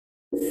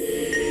Hey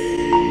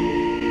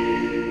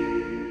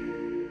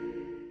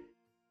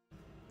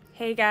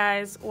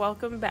guys,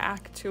 welcome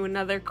back to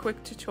another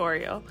quick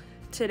tutorial.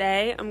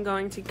 Today I'm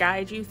going to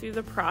guide you through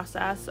the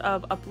process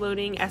of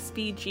uploading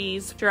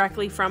SVGs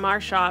directly from our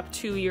shop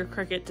to your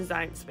Cricut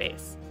design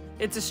space.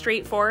 It's a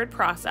straightforward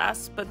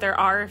process, but there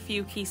are a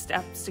few key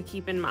steps to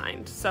keep in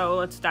mind, so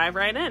let's dive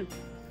right in.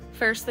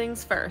 First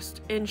things first,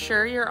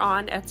 ensure you're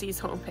on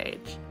Etsy's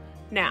homepage.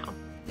 Now,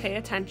 pay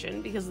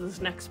attention because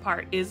this next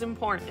part is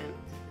important.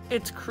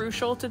 It's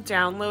crucial to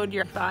download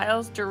your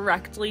files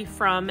directly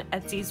from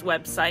Etsy's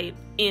website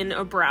in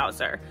a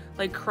browser,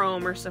 like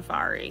Chrome or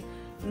Safari,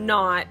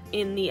 not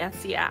in the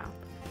Etsy app.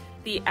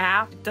 The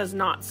app does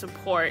not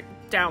support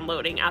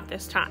downloading at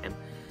this time.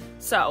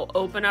 So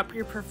open up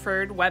your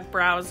preferred web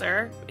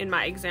browser. In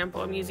my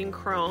example, I'm using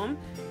Chrome,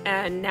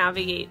 and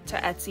navigate to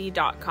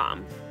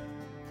Etsy.com.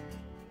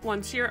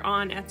 Once you're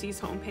on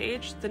Etsy's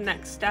homepage, the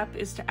next step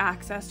is to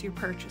access your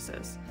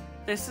purchases.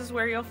 This is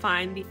where you'll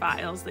find the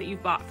files that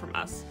you've bought from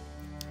us.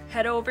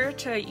 Head over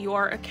to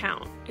your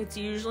account. It's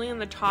usually in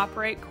the top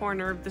right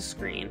corner of the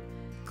screen.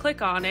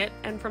 Click on it,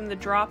 and from the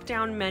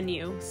drop-down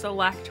menu,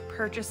 select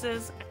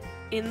Purchases.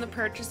 In the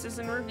Purchases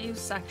and Reviews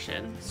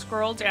section,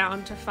 scroll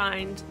down to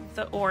find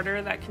the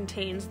order that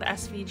contains the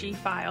SVG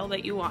file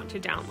that you want to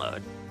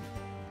download.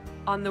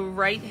 On the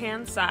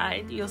right-hand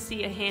side, you'll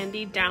see a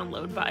handy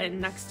download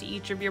button next to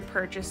each of your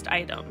purchased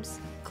items.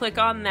 Click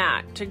on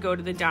that to go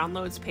to the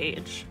Downloads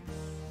page.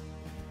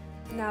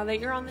 Now that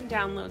you're on the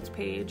Downloads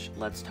page,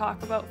 let's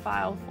talk about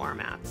file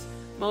formats.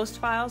 Most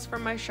files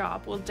from my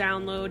shop will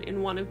download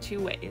in one of two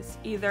ways,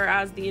 either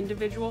as the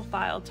individual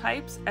file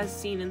types as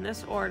seen in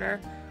this order,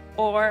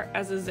 or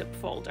as a zip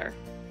folder.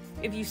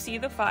 If you see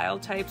the file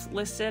types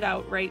listed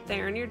out right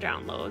there in your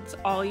downloads,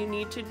 all you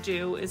need to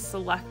do is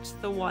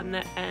select the one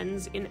that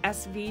ends in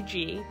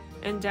SVG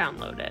and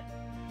download it.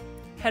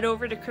 Head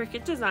over to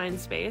Cricut Design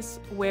Space,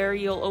 where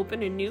you'll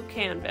open a new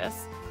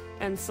canvas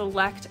and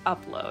select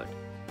Upload.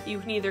 You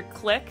can either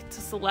click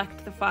to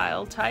select the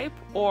file type,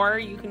 or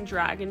you can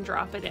drag and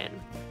drop it in.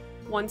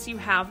 Once you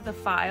have the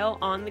file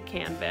on the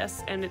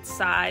canvas and it's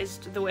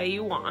sized the way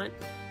you want,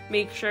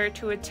 make sure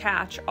to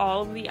attach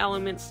all of the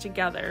elements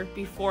together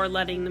before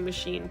letting the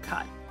machine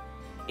cut.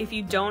 If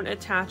you don't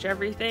attach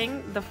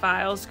everything, the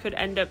files could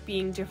end up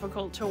being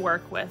difficult to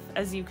work with,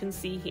 as you can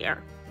see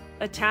here.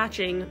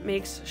 Attaching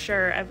makes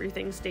sure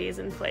everything stays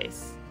in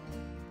place.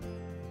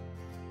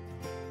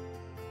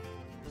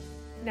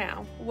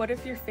 Now, what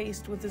if you're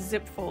faced with a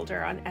zip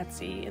folder on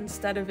Etsy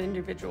instead of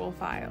individual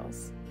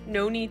files?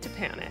 No need to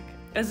panic.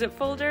 A zip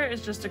folder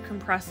is just a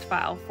compressed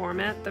file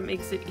format that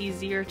makes it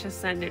easier to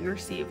send and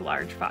receive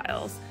large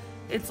files.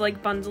 It's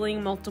like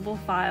bundling multiple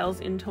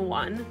files into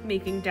one,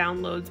 making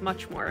downloads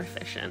much more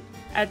efficient.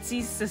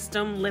 Etsy's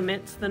system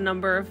limits the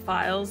number of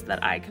files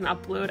that I can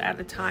upload at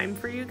a time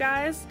for you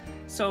guys,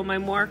 so my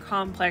more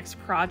complex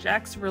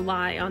projects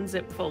rely on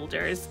zip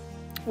folders.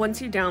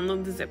 Once you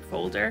download the zip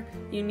folder,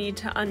 you need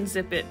to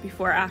unzip it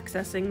before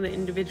accessing the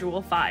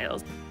individual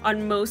files.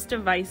 On most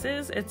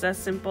devices, it's as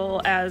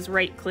simple as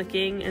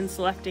right-clicking and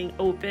selecting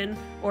Open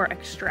or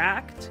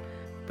Extract.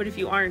 But if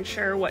you aren't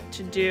sure what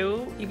to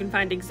do, you can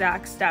find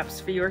exact steps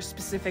for your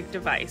specific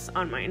device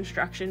on my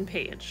instruction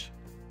page.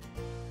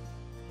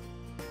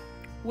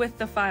 With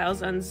the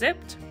files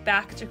unzipped,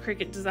 back to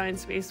Cricut Design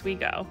Space we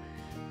go.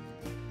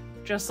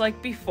 Just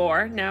like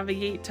before,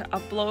 navigate to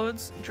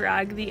Uploads,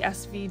 drag the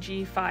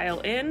SVG file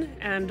in,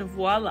 and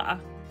voila!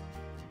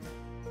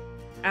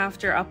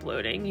 After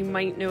uploading, you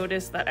might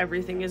notice that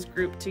everything is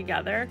grouped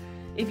together.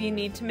 If you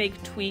need to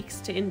make tweaks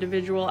to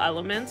individual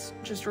elements,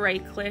 just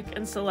right-click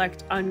and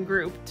select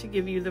Ungroup to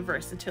give you the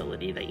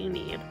versatility that you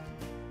need.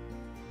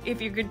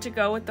 If you're good to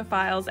go with the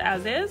files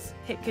as is,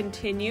 hit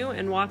Continue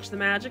and watch the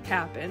magic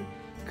happen.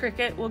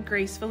 Cricut will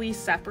gracefully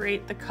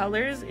separate the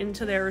colors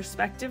into their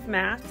respective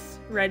mats,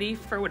 ready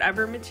for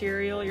whatever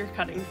material you're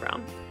cutting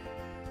from.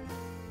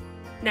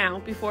 Now,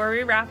 before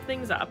we wrap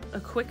things up, a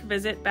quick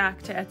visit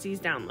back to Etsy's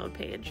download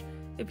page.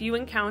 If you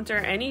encounter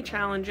any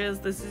challenges,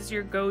 this is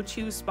your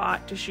go-to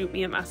spot to shoot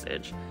me a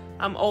message.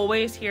 I'm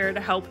always here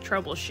to help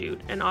troubleshoot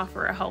and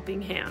offer a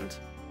helping hand.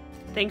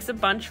 Thanks a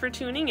bunch for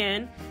tuning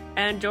in,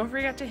 and don't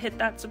forget to hit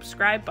that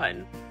subscribe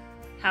button.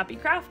 Happy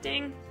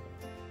crafting!